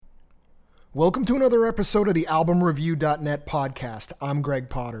Welcome to another episode of the AlbumReview.net podcast. I'm Greg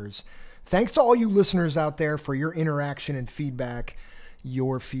Potters. Thanks to all you listeners out there for your interaction and feedback.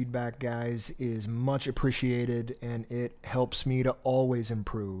 Your feedback, guys, is much appreciated and it helps me to always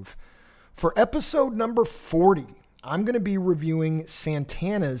improve. For episode number 40, I'm going to be reviewing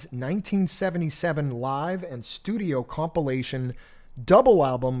Santana's 1977 live and studio compilation double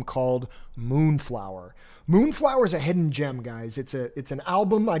album called Moonflower. Moonflower is a hidden gem, guys. It's an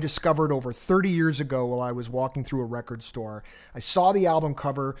album I discovered over 30 years ago while I was walking through a record store. I saw the album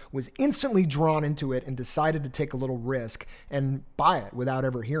cover, was instantly drawn into it, and decided to take a little risk and buy it without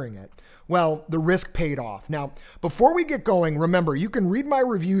ever hearing it. Well, the risk paid off. Now, before we get going, remember, you can read my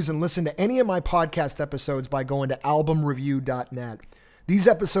reviews and listen to any of my podcast episodes by going to albumreview.net. These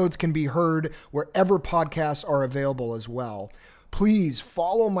episodes can be heard wherever podcasts are available as well. Please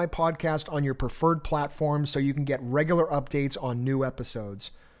follow my podcast on your preferred platform so you can get regular updates on new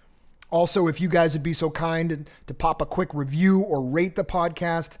episodes. Also, if you guys would be so kind to pop a quick review or rate the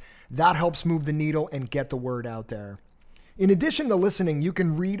podcast, that helps move the needle and get the word out there. In addition to listening, you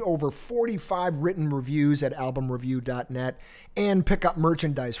can read over 45 written reviews at albumreview.net and pick up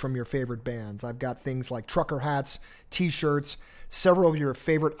merchandise from your favorite bands. I've got things like trucker hats, t-shirts, several of your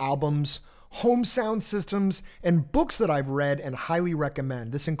favorite albums, home sound systems, and books that I've read and highly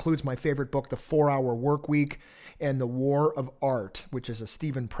recommend. This includes my favorite book, The 4-Hour Workweek, and The War of Art, which is a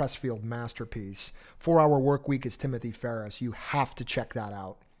Stephen Pressfield masterpiece. 4-Hour Workweek is Timothy Ferris. You have to check that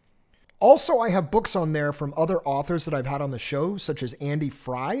out. Also, I have books on there from other authors that I've had on the show, such as Andy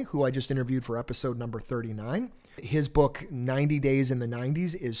Fry, who I just interviewed for episode number 39. His book, 90 Days in the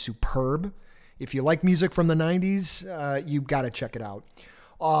 90s, is superb. If you like music from the 90s, you've got to check it out.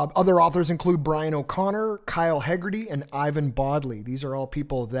 Other authors include Brian O'Connor, Kyle Hegarty, and Ivan Bodley. These are all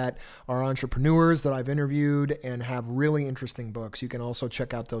people that are entrepreneurs that I've interviewed and have really interesting books. You can also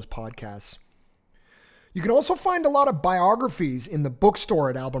check out those podcasts. You can also find a lot of biographies in the bookstore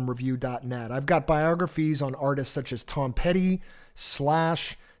at albumreview.net. I've got biographies on artists such as Tom Petty,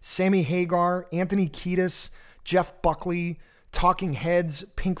 Slash, Sammy Hagar, Anthony Kiedis, Jeff Buckley, Talking Heads,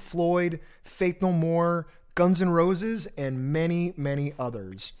 Pink Floyd, Faith No More, Guns N' Roses, and many, many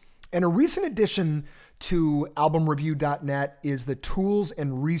others. And a recent addition to albumreview.net is the tools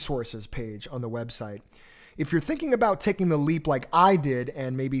and resources page on the website. If you're thinking about taking the leap like I did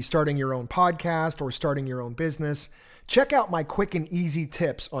and maybe starting your own podcast or starting your own business, check out my quick and easy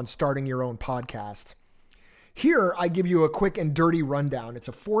tips on starting your own podcast. Here, I give you a quick and dirty rundown. It's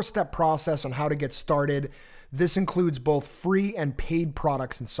a 4-step process on how to get started. This includes both free and paid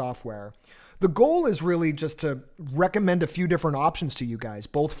products and software. The goal is really just to recommend a few different options to you guys,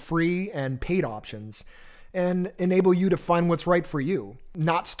 both free and paid options, and enable you to find what's right for you.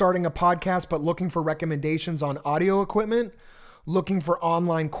 Not starting a podcast, but looking for recommendations on audio equipment, looking for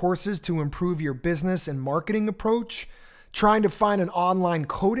online courses to improve your business and marketing approach, trying to find an online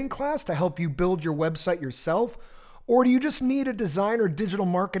coding class to help you build your website yourself, or do you just need a design or digital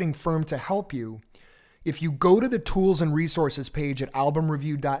marketing firm to help you? If you go to the tools and resources page at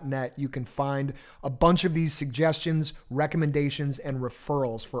albumreview.net, you can find a bunch of these suggestions, recommendations, and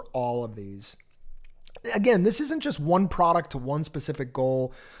referrals for all of these. Again, this isn't just one product to one specific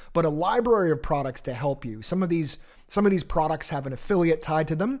goal, but a library of products to help you. Some of these products have an affiliate tied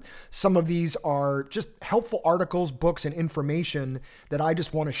to them. Some of these are just helpful articles, books, and information that I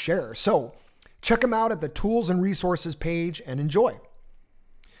just want to share. So check them out at the tools and resources page and enjoy.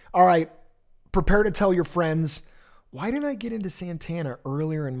 All right. Prepare to tell your friends, why didn't I get into Santana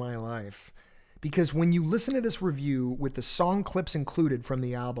earlier in my life? Because when you listen to this review with the song clips included from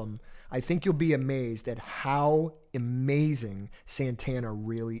the album, I think you'll be amazed at how amazing Santana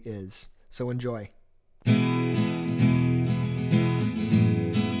really is. So enjoy.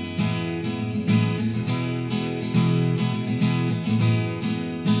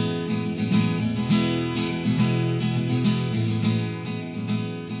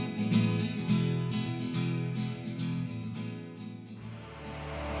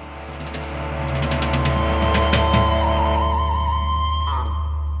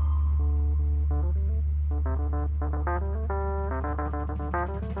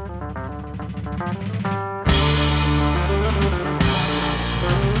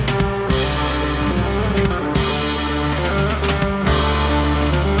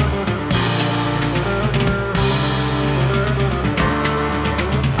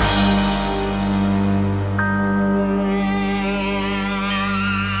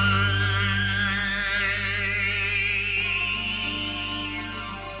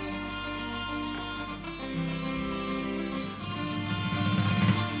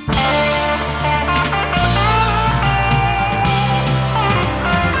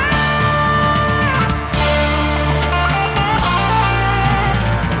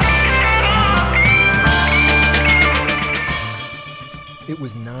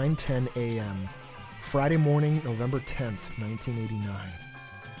 Friday morning, November 10th, 1989.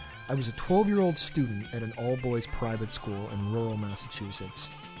 I was a 12-year-old student at an all-boys private school in rural Massachusetts.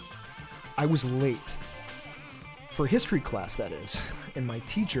 I was late. For history class, that is. And my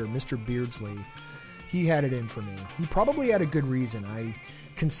teacher, Mr. Beardsley, he had it in for me. He probably had a good reason. I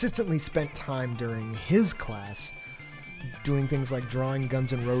consistently spent time during his class doing things like drawing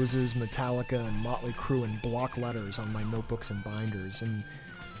Guns N' Roses, Metallica, and Motley Crue in block letters on my notebooks and binders. And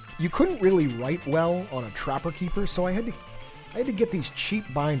you couldn't really write well on a Trapper Keeper, so I had to get these cheap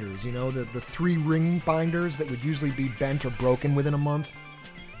binders, you know, the 3-ring binders that would usually be bent or broken within a month.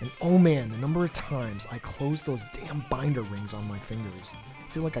 And oh man, the number of times I closed those damn binder rings on my fingers.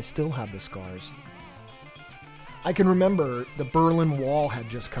 I feel like I still have the scars. I can remember the Berlin Wall had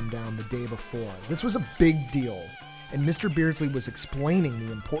just come down the day before. This was a big deal, and Mr. Beardsley was explaining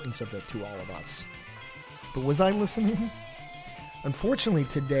the importance of it to all of us. But was I listening? Unfortunately,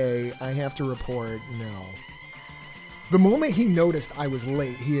 today, I have to report no. The moment he noticed I was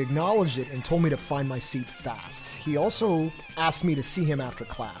late, he acknowledged it and told me to find my seat fast. He also asked me to see him after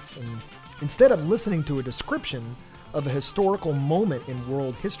class, and instead of listening to a description of a historical moment in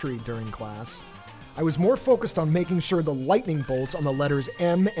world history during class, I was more focused on making sure the lightning bolts on the letters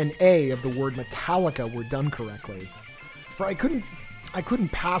M and A of the word Metallica were done correctly. For I couldn't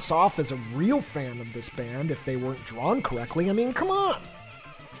pass off as a real fan of this band if they weren't drawn correctly. I mean, come on!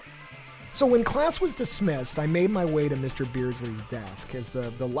 So when class was dismissed, I made my way to Mr. Beardsley's desk as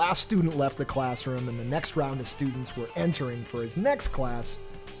the last student left the classroom and the next round of students were entering for his next class.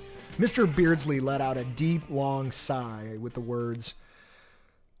 Mr. Beardsley let out a deep, long sigh with the words,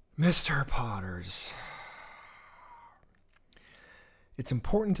 "Mr. Potters, it's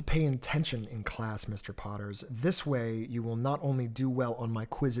important to pay attention in class, Mr. Potters. This way, you will not only do well on my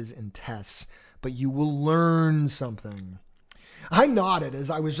quizzes and tests, but you will learn something." I nodded as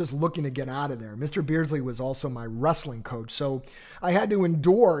I was just looking to get out of there. Mr. Beardsley was also my wrestling coach, so I had to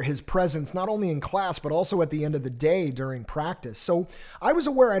endure his presence not only in class, but also at the end of the day during practice. So I was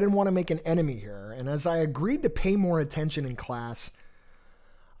aware I didn't want to make an enemy here, and as I agreed to pay more attention in class,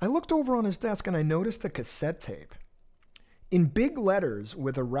 I looked over on his desk and I noticed a cassette tape. In big letters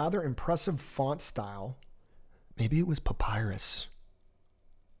with a rather impressive font style, maybe it was papyrus,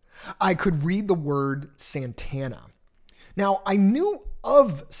 I could read the word Santana. Now, I knew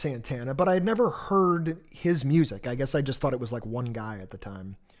of Santana, but I had never heard his music. I guess I just thought it was like one guy at the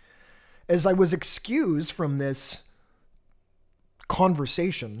time. As I was excused from this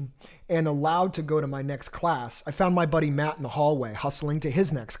conversation and allowed to go to my next class, I found my buddy Matt in the hallway hustling to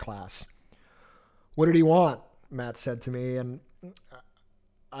his next class. "What did he want?" Matt said to me, and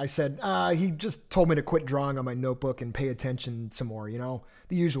I said, he just told me to quit drawing on my notebook and pay attention some more,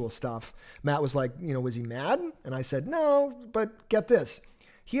 the usual stuff. Matt was like, was he mad? And I said, no, but get this.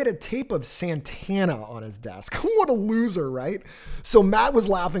 He had a tape of Santana on his desk. What a loser, right? So Matt was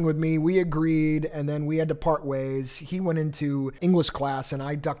laughing with me. We agreed, and then we had to part ways. He went into English class, and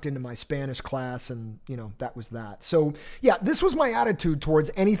I ducked into my Spanish class, and, that was that. So, yeah, this was my attitude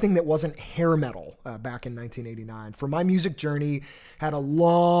towards anything that wasn't hair metal back in 1989. For my music journey had a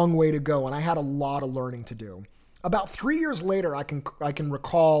long way to go, and I had a lot of learning to do. About 3 years later, I can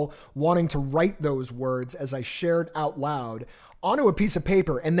recall wanting to write those words as I shared out loud onto a piece of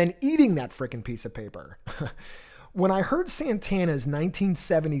paper and then eating that frickin' piece of paper. When I heard Santana's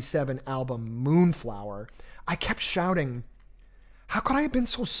 1977 album Moonflower, I kept shouting, how could I have been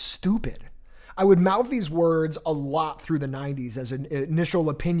so stupid? I would mouth these words a lot through the 90s as initial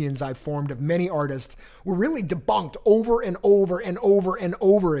opinions I formed of many artists were really debunked over and over and over and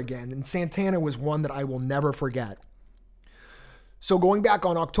over again, and Santana was one that I will never forget. So going back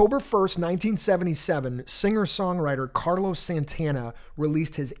on October 1st, 1977, singer-songwriter Carlos Santana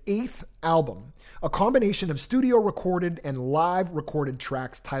released his 8th album, a combination of studio-recorded and live-recorded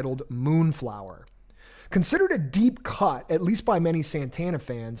tracks titled Moonflower. Considered a deep cut, at least by many Santana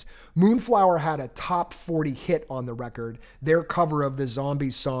fans, Moonflower had a top 40 hit on the record, their cover of the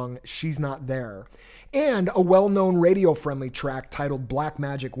Zombies song She's Not There, and a well-known radio-friendly track titled Black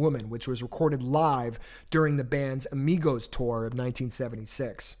Magic Woman, which was recorded live during the band's Amigos tour of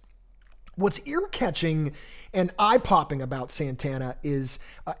 1976. What's ear-catching and eye-popping about Santana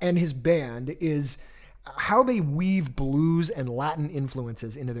and his band is how they weave blues and Latin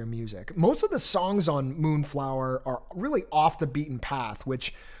influences into their music. Most of the songs on Moonflower are really off the beaten path,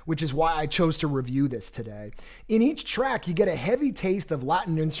 which is why I chose to review this today. In each track, you get a heavy taste of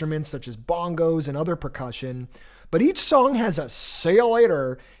Latin instruments such as bongos and other percussion, but each song has a "say you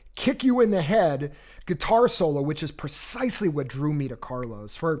later," kick you in the head guitar solo, which is precisely what drew me to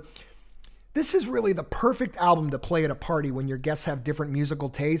Carlos. This is really the perfect album to play at a party when your guests have different musical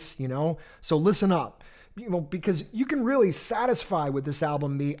tastes, So listen up. because you can really satisfy with this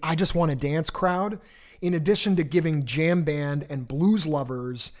album the I Just Want to Dance crowd, in addition to giving jam band and blues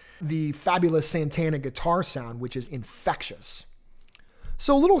lovers the fabulous Santana guitar sound, which is infectious.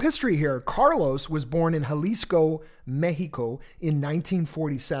 So a little history here. Carlos was born in Jalisco, Mexico in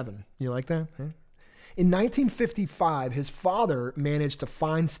 1947. You like that? Huh? In 1955, his father managed to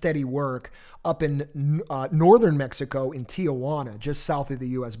find steady work up in northern Mexico in Tijuana, just south of the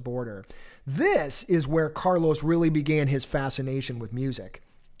U.S. border. This is where Carlos really began his fascination with music.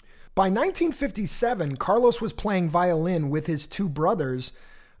 By 1957, Carlos was playing violin with his two brothers,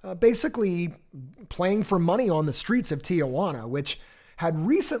 basically playing for money on the streets of Tijuana, which had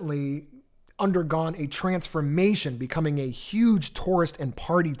recently undergone a transformation, becoming a huge tourist and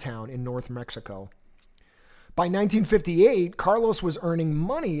party town in North Mexico. By 1958, Carlos was earning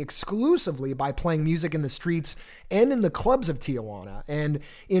money exclusively by playing music in the streets and in the clubs of Tijuana. And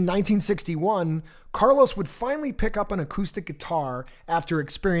in 1961, Carlos would finally pick up an acoustic guitar after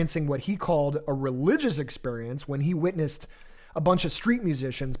experiencing what he called a religious experience when he witnessed a bunch of street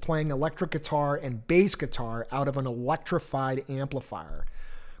musicians playing electric guitar and bass guitar out of an electrified amplifier.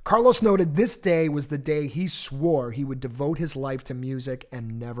 Carlos noted this day was the day he swore he would devote his life to music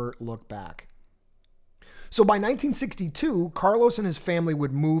and never look back. So by 1962, Carlos and his family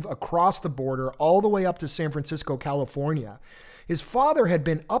would move across the border all the way up to San Francisco, California. His father had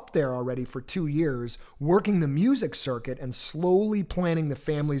been up there already for 2 years, working the music circuit and slowly planning the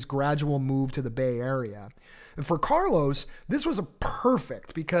family's gradual move to the Bay Area. And for Carlos, this was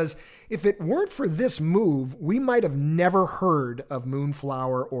perfect because if it weren't for this move, we might have never heard of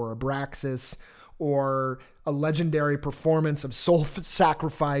Moonflower or Abraxas or a legendary performance of Soul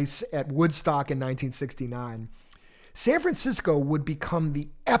Sacrifice at Woodstock in 1969. San Francisco would become the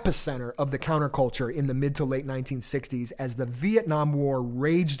epicenter of the counterculture in the mid to late 1960s as the Vietnam War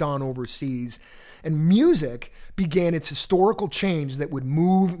raged on overseas, and music began its historical change that would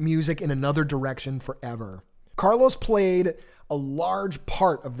move music in another direction forever. Carlos played a large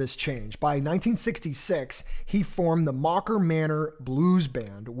part of this change. By 1966, he formed the Mocker Manor Blues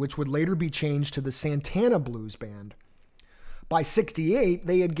Band, which would later be changed to the Santana Blues Band. By 68,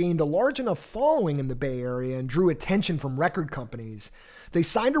 they had gained a large enough following in the Bay Area and drew attention from record companies. They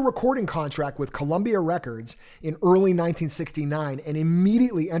signed a recording contract with Columbia Records in early 1969 and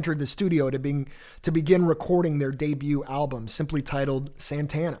immediately entered the studio to begin recording their debut album, simply titled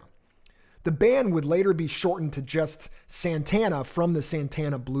Santana. The band would later be shortened to just Santana from the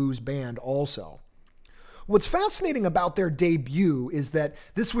Santana Blues Band also. What's fascinating about their debut is that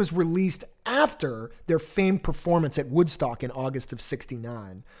this was released after their famed performance at Woodstock in August of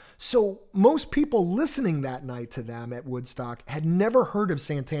 '69. So most people listening that night to them at Woodstock had never heard of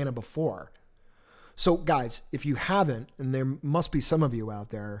Santana before. So guys, if you haven't, and there must be some of you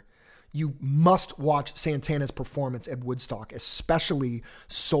out there, you must watch Santana's performance at Woodstock, especially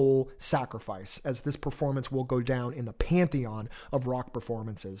Soul Sacrifice, as this performance will go down in the pantheon of rock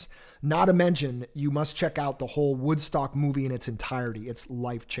performances. Not to mention, you must check out the whole Woodstock movie in its entirety. It's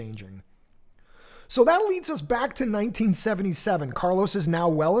life-changing. So that leads us back to 1977. Carlos is now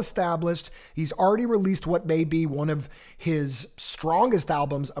well established. He's already released what may be one of his strongest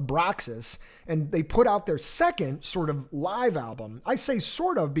albums, Abraxas, and they put out their second sort of live album. I say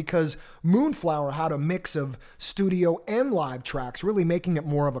sort of because Moonflower had a mix of studio and live tracks, really making it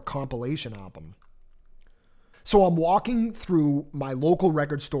more of a compilation album. So I'm walking through my local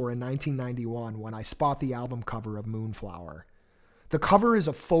record store in 1991 when I spot the album cover of Moonflower. The cover is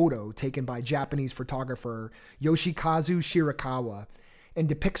a photo taken by Japanese photographer Yoshikazu Shirakawa and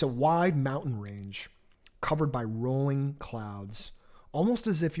depicts a wide mountain range covered by rolling clouds, almost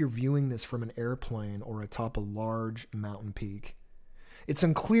as if you're viewing this from an airplane or atop a large mountain peak. It's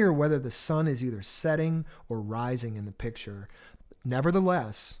unclear whether the sun is either setting or rising in the picture.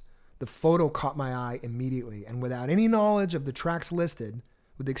 Nevertheless, the photo caught my eye immediately, and without any knowledge of the tracks listed,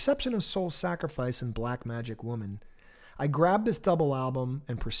 with the exception of Soul Sacrifice and Black Magic Woman, I grabbed this double album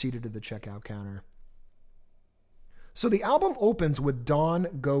and proceeded to the checkout counter. So the album opens with Dawn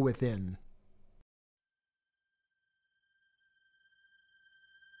Go Within.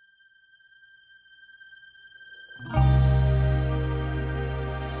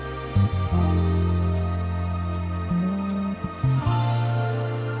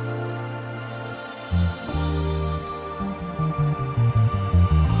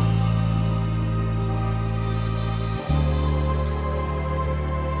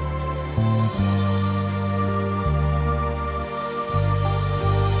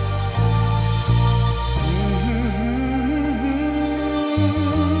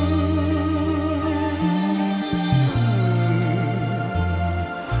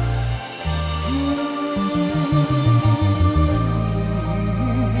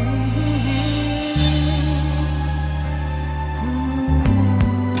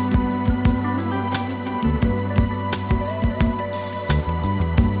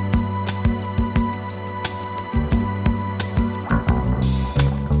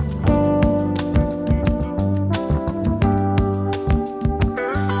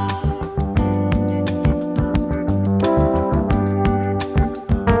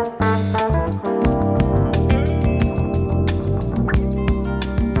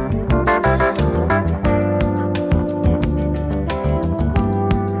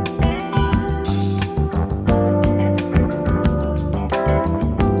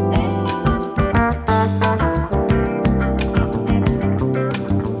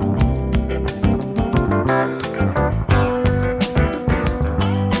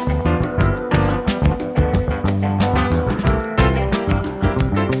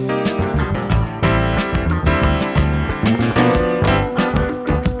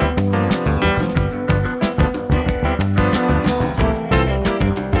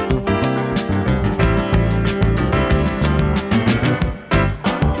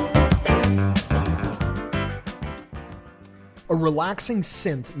 relaxing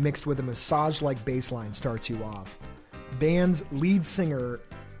synth mixed with a massage-like bass line starts you off. Band's lead singer,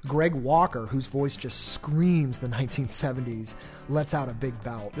 Greg Walker, whose voice just screams the 1970s, lets out a big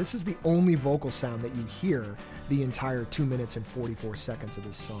belt. This is the only vocal sound that you hear the entire 2 minutes and 44 seconds of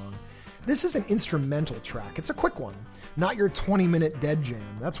this song. This is an instrumental track. It's a quick one, not your 20-minute dead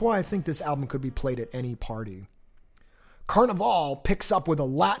jam. That's why I think this album could be played at any party. Carnival picks up with a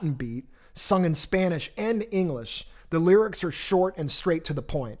Latin beat, sung in Spanish and English. The lyrics are short and straight to the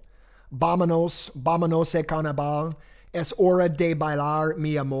point. Vámonos, vámonos a carnaval. Es hora de bailar,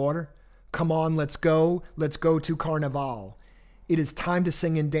 mi amor. Come on, let's go to carnaval. It is time to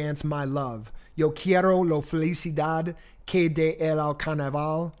sing and dance, my love. Yo quiero la felicidad que de el al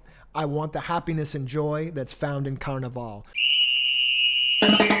carnaval. I want the happiness and joy that's found in carnaval.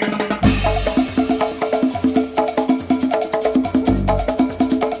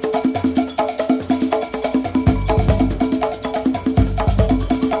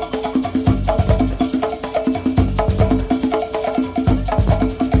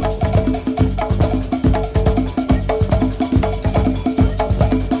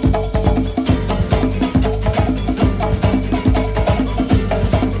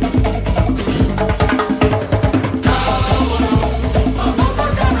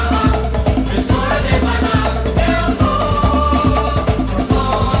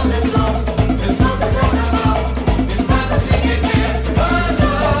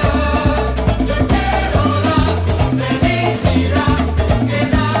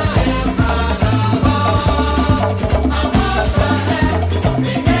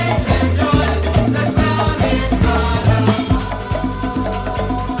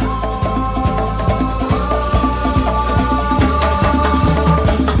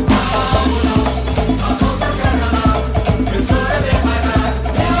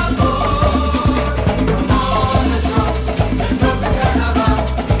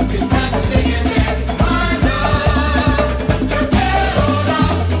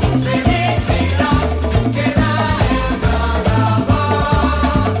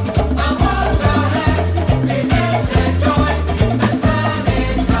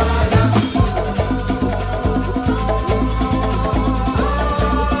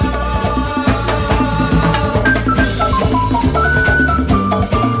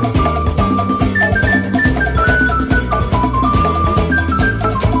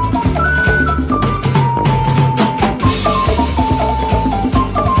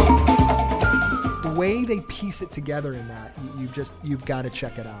 Together in that, you've got to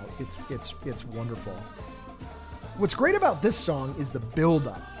check it out. It's wonderful. What's great about this song is the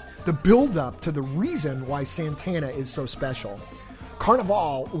build-up to the reason why Santana is so special.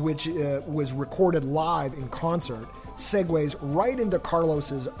 Carnival, which was recorded live in concert, segues right into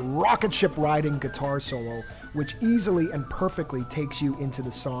Carlos's rocket ship riding guitar solo, which easily and perfectly takes you into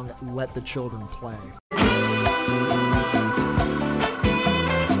the song Let the Children Play.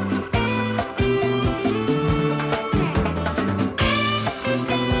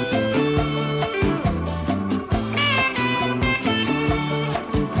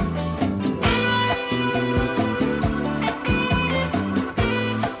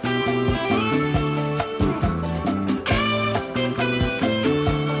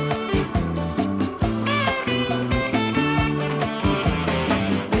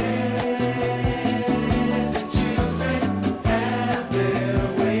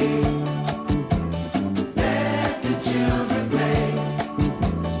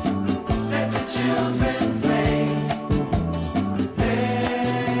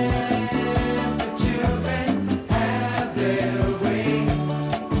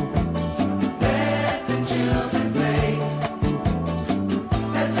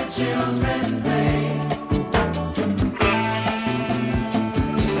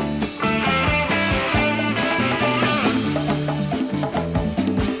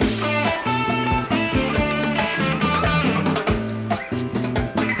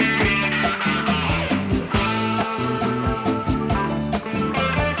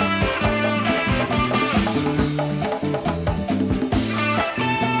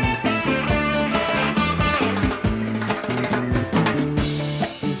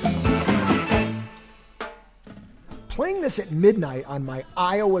 Playing this at midnight on my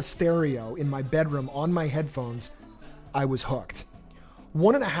Iowa stereo in my bedroom on my headphones, I was hooked.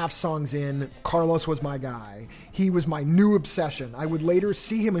 1.5 songs in, Carlos was my guy. He was my new obsession. I would later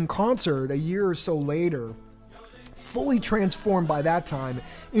see him in concert a year or so later, fully transformed by that time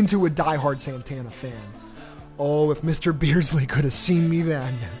into a diehard Santana fan. Oh, if Mr. Beardsley could have seen me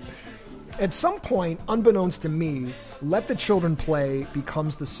then. At some point, unbeknownst to me, Let the Children Play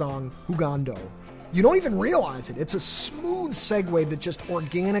becomes the song Jugando. You don't even realize it. It's a smooth segue that just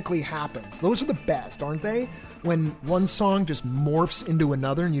organically happens. Those are the best, aren't they? When one song just morphs into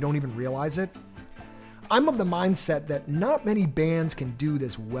another and you don't even realize it. I'm of the mindset that not many bands can do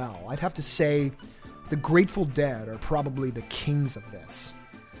this well. I'd have to say the Grateful Dead are probably the kings of this.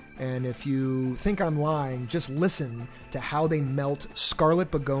 And if you think I'm lying, just listen to how they melt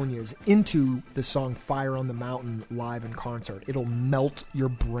Scarlet Begonias into the song Fire on the Mountain live in concert. It'll melt your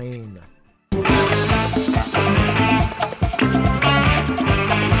brain.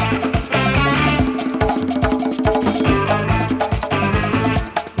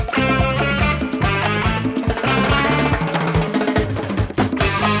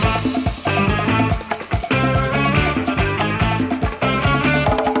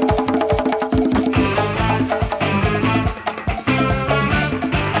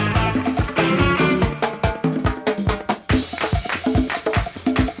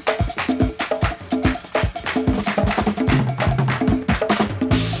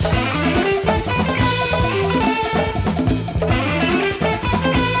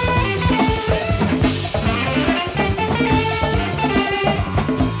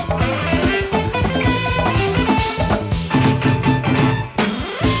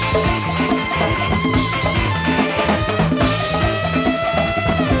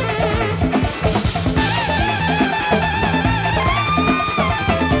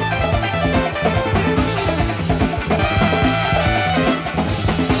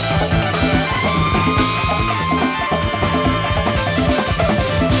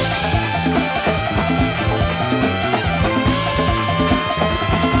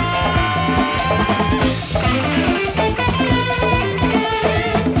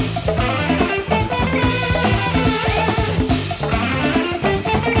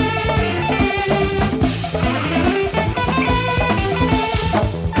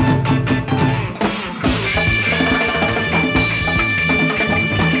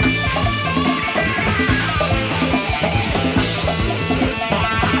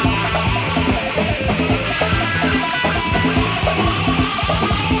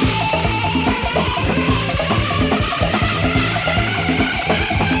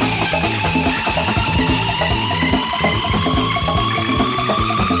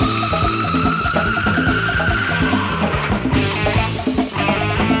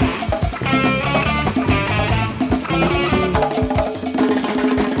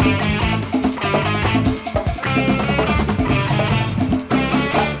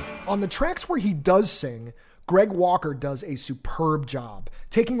 On the tracks where he does sing, Greg Walker does a superb job,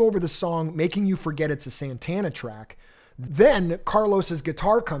 taking over the song, making you forget it's a Santana track. Then Carlos's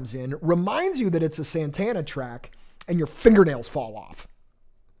guitar comes in, reminds you that it's a Santana track, and your fingernails fall off.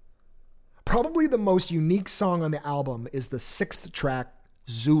 Probably the most unique song on the album is the 6th track,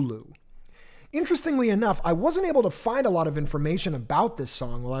 Zulu. Interestingly enough, I wasn't able to find a lot of information about this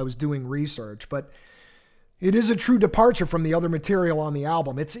song while I was doing research, but it is a true departure from the other material on the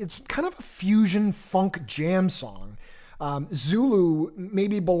album. It's kind of a fusion funk jam song. Zulu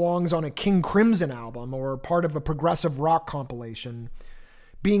maybe belongs on a King Crimson album or part of a progressive rock compilation.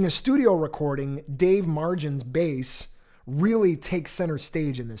 Being a studio recording, Dave Margin's bass really takes center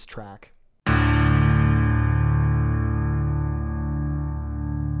stage in this track.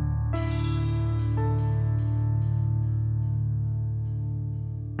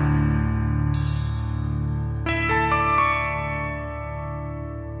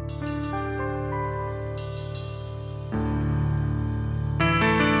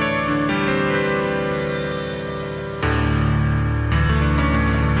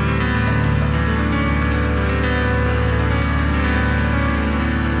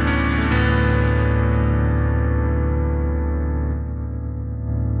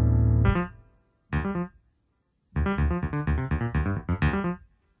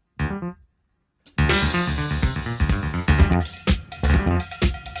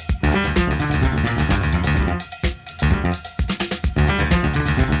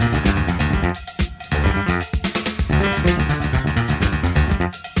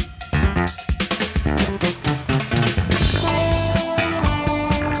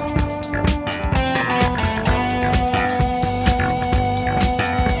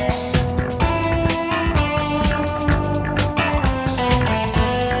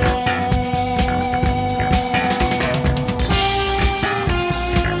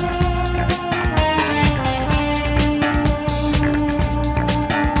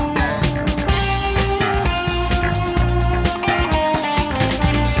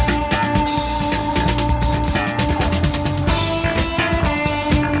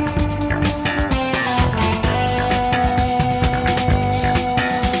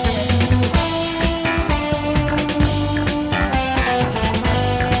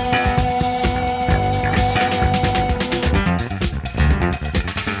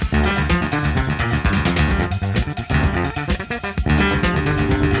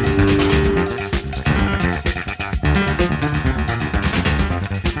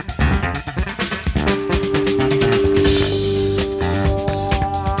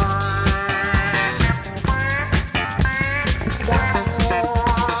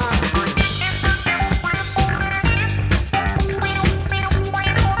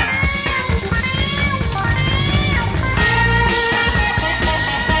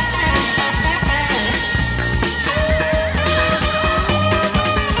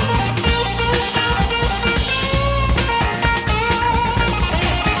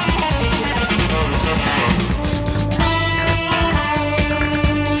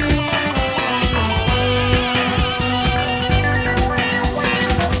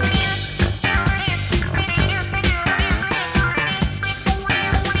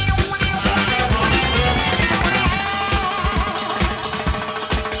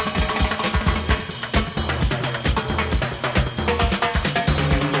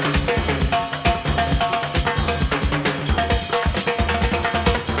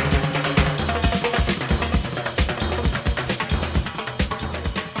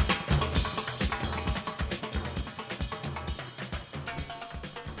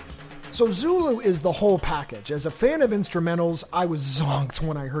 So Zulu is the whole package. As a fan of instrumentals, I was zonked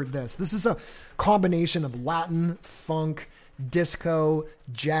when I heard this. This is a combination of Latin, funk, disco,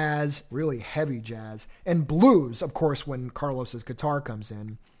 jazz, really heavy jazz, and blues, of course, when Carlos's guitar comes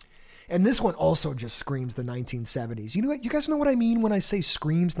in. And this one also just screams the 1970s. You know what? You guys know what I mean when I say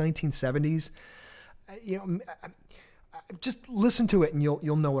screams 1970s? Just listen to it and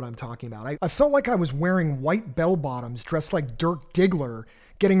you'll know what I'm talking about. I felt like I was wearing white bell-bottoms, dressed like Dirk Diggler,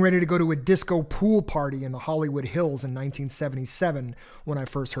 getting ready to go to a disco pool party in the Hollywood Hills in 1977 when I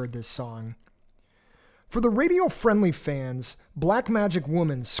first heard this song. For the radio-friendly fans, Black Magic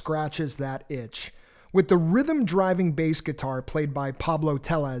Woman scratches that itch, with the rhythm-driving bass guitar played by Pablo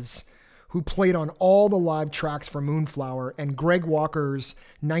Tellez, who played on all the live tracks for Moonflower, and Greg Walker's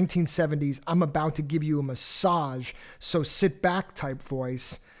 1970s "I'm about to give you a massage, so sit back" type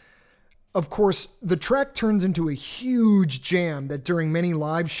voice. Of course, the track turns into a huge jam that during many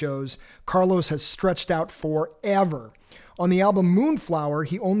live shows, Carlos has stretched out forever. On the album Moonflower,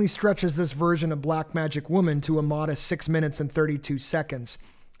 he only stretches this version of Black Magic Woman to a modest 6 minutes and 32 seconds.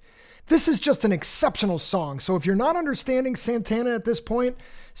 This is just an exceptional song, so if you're not understanding Santana at this point,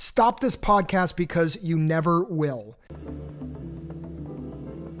 stop this podcast because you never will.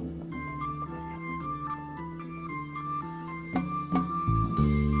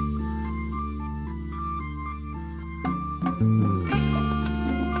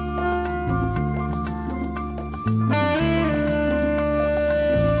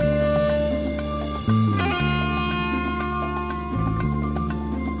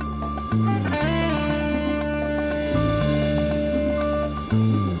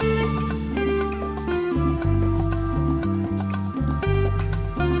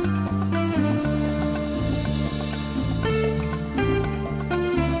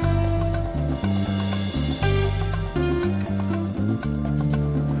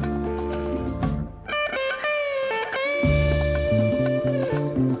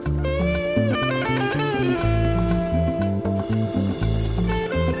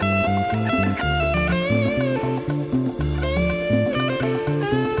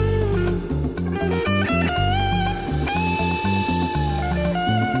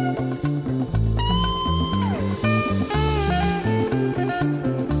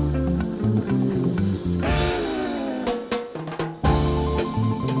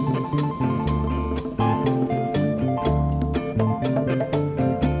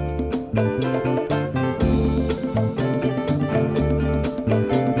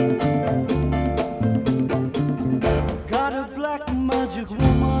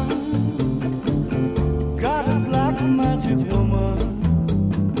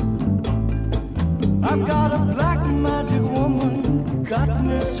 I've got a black magic woman, got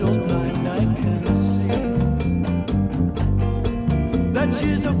me so blind I can't see that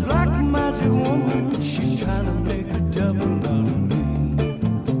she's a black magic woman. She's trying to make a devil out of me.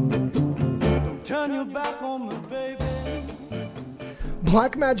 Don't turn your back on me, baby.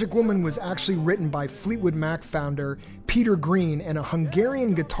 Black Magic Woman was actually written by Fleetwood Mac founder Peter Green and a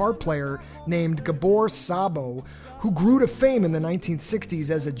Hungarian guitar player named Gabor Szabo, who grew to fame in the 1960s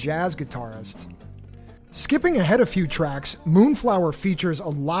as a jazz guitarist. Skipping ahead a few tracks, Moonflower features a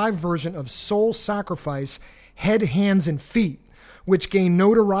live version of Soul Sacrifice, Head, Hands, and Feet, which gained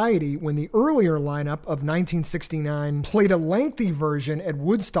notoriety when the earlier lineup of 1969 played a lengthy version at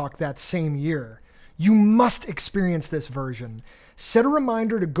Woodstock that same year. You must experience this version. Set a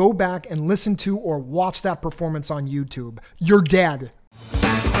reminder to go back and listen to or watch that performance on YouTube. You're dead.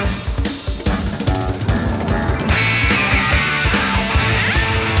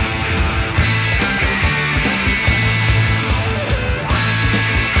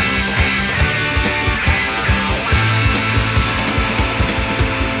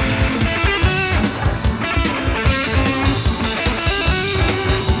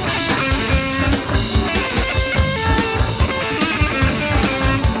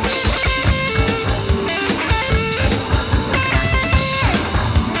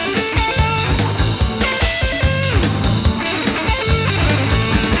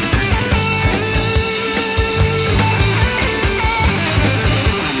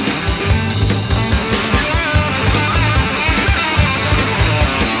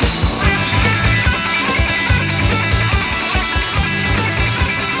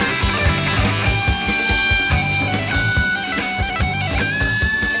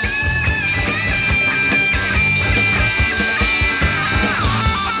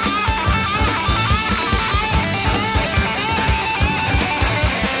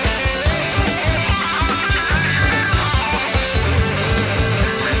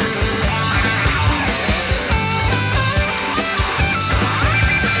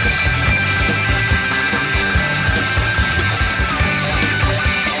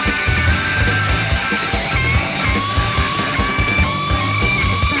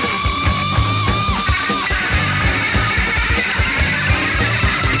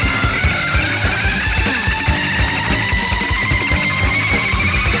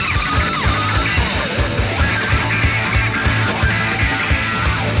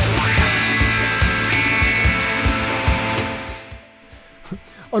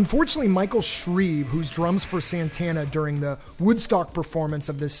 Unfortunately, Michael Shreve, who's drums for Santana during the Woodstock performance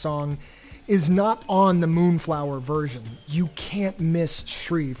of this song, is not on the Moonflower version. You can't miss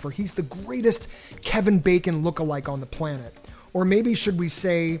Shreve, for he's the greatest Kevin Bacon lookalike on the planet. Or maybe should we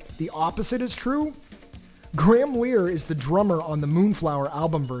say the opposite is true? Graham Lear is the drummer on the Moonflower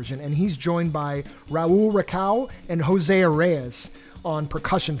album version, and he's joined by Raul Racau and Jose Reyes on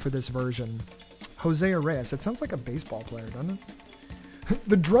percussion for this version. Jose Reyes, it sounds like a baseball player, doesn't it?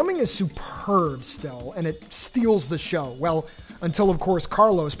 The drumming is superb still, and it steals the show. Well, until, of course,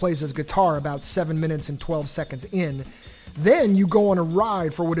 Carlos plays his guitar about 7 minutes and 12 seconds in. Then you go on a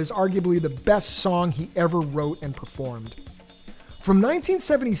ride for what is arguably the best song he ever wrote and performed. From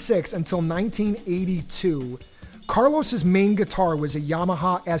 1976 until 1982, Carlos's main guitar was a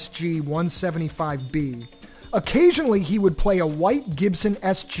Yamaha SG 175B. Occasionally, he would play a white Gibson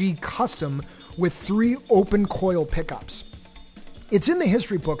SG Custom with 3 open coil pickups. It's in the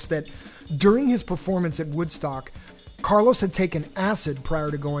history books that during his performance at Woodstock, Carlos had taken acid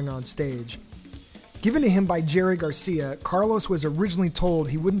prior to going on stage. Given to him by Jerry Garcia, Carlos was originally told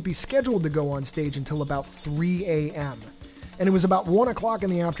he wouldn't be scheduled to go on stage until about 3 a.m., and it was about 1 o'clock in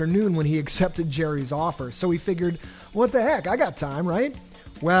the afternoon when he accepted Jerry's offer. So he figured, what the heck, I got time, right?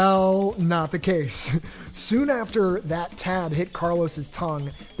 Well, not the case. Soon after that tab hit Carlos's tongue,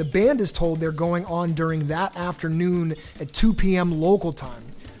 the band is told they're going on during that afternoon at 2 p.m. local time.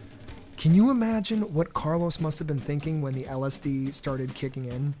 Can you imagine what Carlos must have been thinking when the LSD started kicking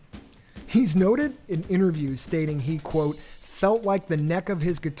in? He's noted in interviews stating he, quote, felt like the neck of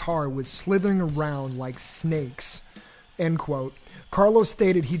his guitar was slithering around like snakes. End quote. Carlos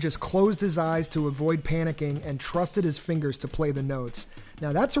stated he just closed his eyes to avoid panicking and trusted his fingers to play the notes.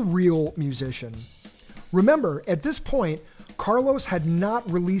 Now that's a real musician. Remember, at this point, Carlos had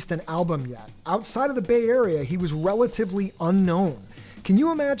not released an album yet. Outside of the Bay Area, he was relatively unknown. Can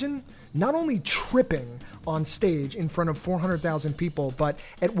you imagine not only tripping on stage in front of 400,000 people, but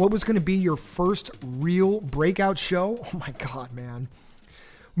at what was going to be your first real breakout show? Oh my God, man.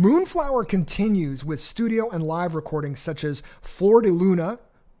 Moonflower continues with studio and live recordings such as Flor de Luna,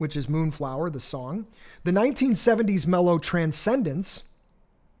 which is Moonflower, the song, the 1970s mellow Transcendence,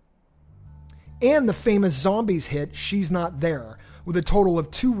 and the famous Zombies hit She's Not There. With a total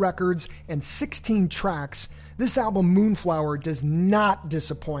of 2 records and 16 tracks, this album Moonflower does not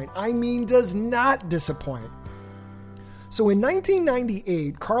disappoint. I mean, does not disappoint. So in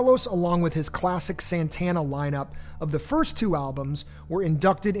 1998, Carlos, along with his classic Santana lineup of the first 2 albums, were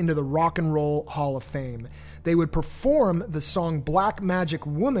inducted into the Rock and Roll Hall of Fame. They would perform the song Black Magic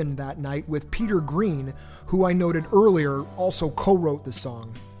Woman that night with Peter Green, who I noted earlier also co-wrote the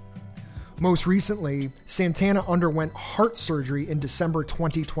song. Most recently, Santana underwent heart surgery in December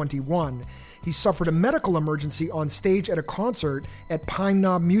 2021. He suffered a medical emergency on stage at a concert at Pine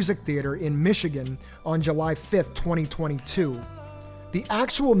Knob Music Theater in Michigan on July 5th, 2022. The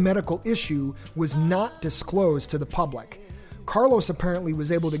actual medical issue was not disclosed to the public. Carlos apparently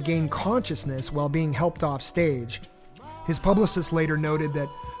was able to gain consciousness while being helped off stage. His publicist later noted that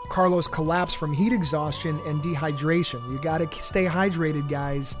Carlos collapsed from heat exhaustion and dehydration. You gotta stay hydrated,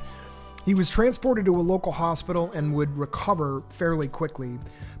 guys. He was transported to a local hospital and would recover fairly quickly.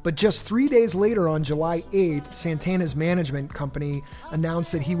 But just 3 days later, on July 8th, Santana's management company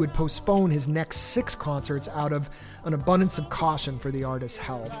announced that he would postpone his next 6 concerts out of an abundance of caution for the artist's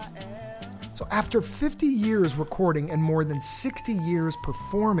health. So after 50 years recording and more than 60 years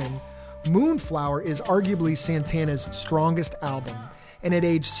performing, Moonflower is arguably Santana's strongest album. And at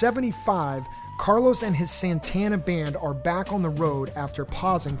age 75, Carlos and his Santana band are back on the road after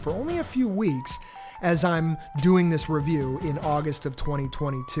pausing for only a few weeks as I'm doing this review in August of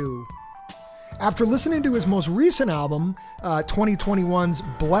 2022. After listening to his most recent album, 2021's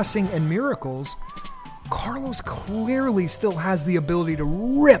Blessing and Miracles, Carlos clearly still has the ability to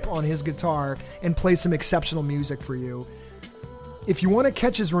rip on his guitar and play some exceptional music for you. If you want to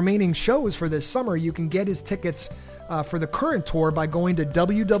catch his remaining shows for this summer, you can get his tickets for the current tour by going to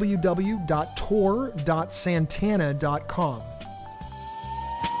www.tour.santana.com.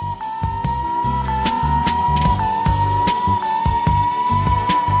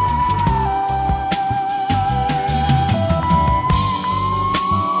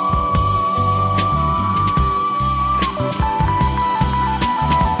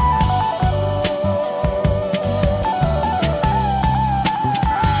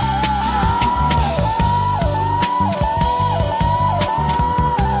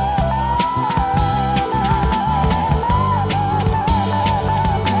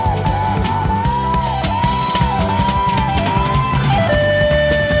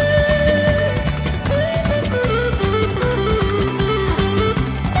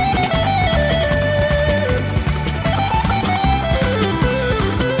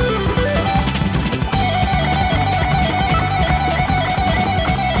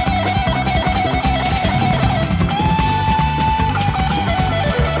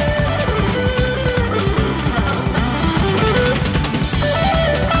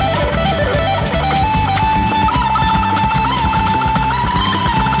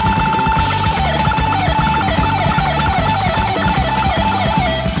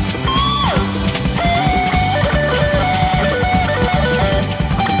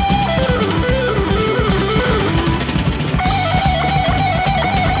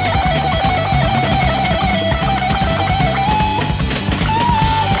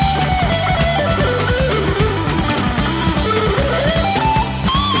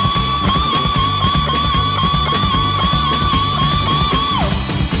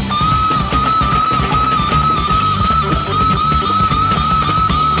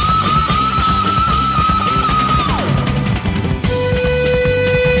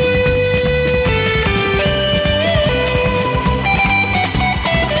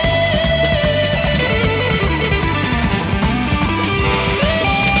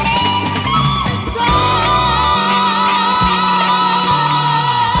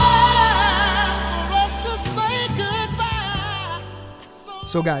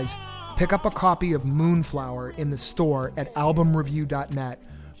 So guys, pick up a copy of Moonflower in the store at albumreview.net.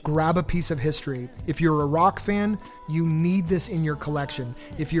 Grab a piece of history. If you're a rock fan, you need this in your collection.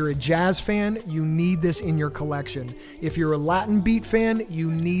 If you're a jazz fan, you need this in your collection. If you're a Latin beat fan, you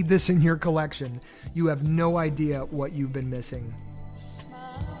need this in your collection. You have no idea what you've been missing.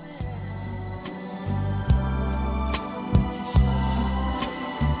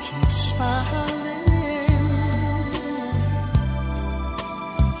 Keep smiling.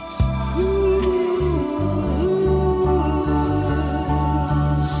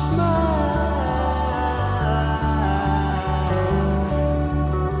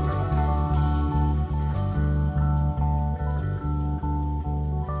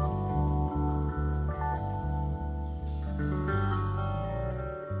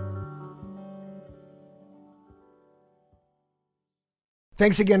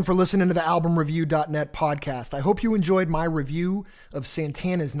 Thanks again for listening to the albumreview.net podcast. I hope you enjoyed my review of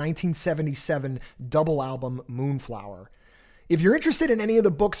Santana's 1977 double album, Moonflower. If you're interested in any of the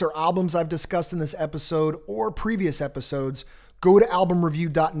books or albums I've discussed in this episode or previous episodes, go to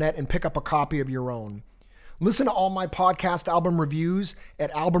albumreview.net and pick up a copy of your own. Listen to all my podcast album reviews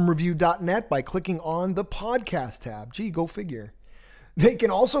at albumreview.net by clicking on the podcast tab. Gee, go figure. They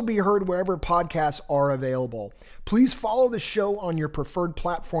can also be heard wherever podcasts are available. Please follow the show on your preferred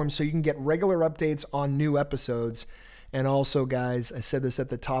platform so you can get regular updates on new episodes. And also, guys, I said this at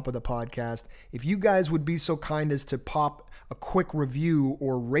the top of the podcast, if you guys would be so kind as to pop a quick review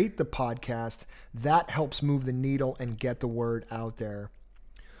or rate the podcast, that helps move the needle and get the word out there.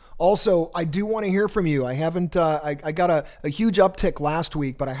 Also, I do want to hear from you. I haven't, I got a huge uptick last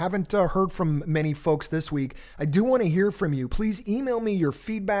week, but I haven't heard from many folks this week. I do want to hear from you. Please email me your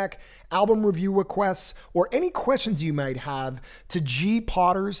feedback, album review requests, or any questions you might have to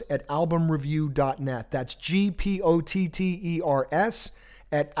gpotters@albumreview.net. That's GPOTTERS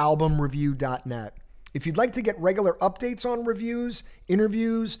at albumreview.net. If you'd like to get regular updates on reviews,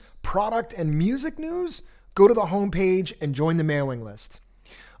 interviews, product, and music news, go to the homepage and join the mailing list.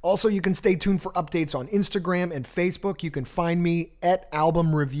 Also, you can stay tuned for updates on Instagram and Facebook. You can find me at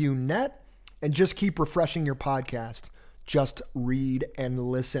albumreviewnet, and just keep refreshing your podcast. Just read and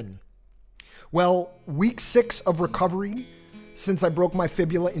listen. Well, week 6 of recovery since I broke my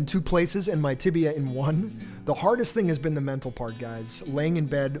fibula in 2 places and my tibia in 1. The hardest thing has been the mental part, guys. Laying in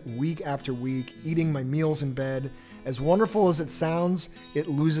bed week after week, eating my meals in bed. As wonderful as it sounds, it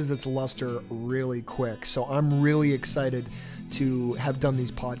loses its luster really quick. So I'm really excited to have done these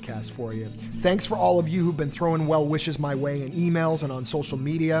podcasts for you. Thanks for all of you who've been throwing well wishes my way in emails and on social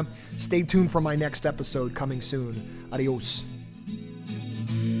media. Stay tuned for my next episode coming soon. Adios.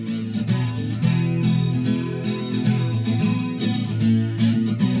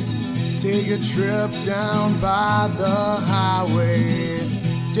 Take a trip down by the highway.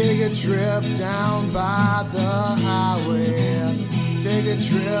 Take a trip down by the highway. Take a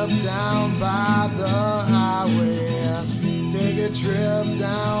trip down by the highway. Take a trip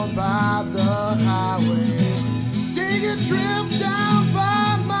down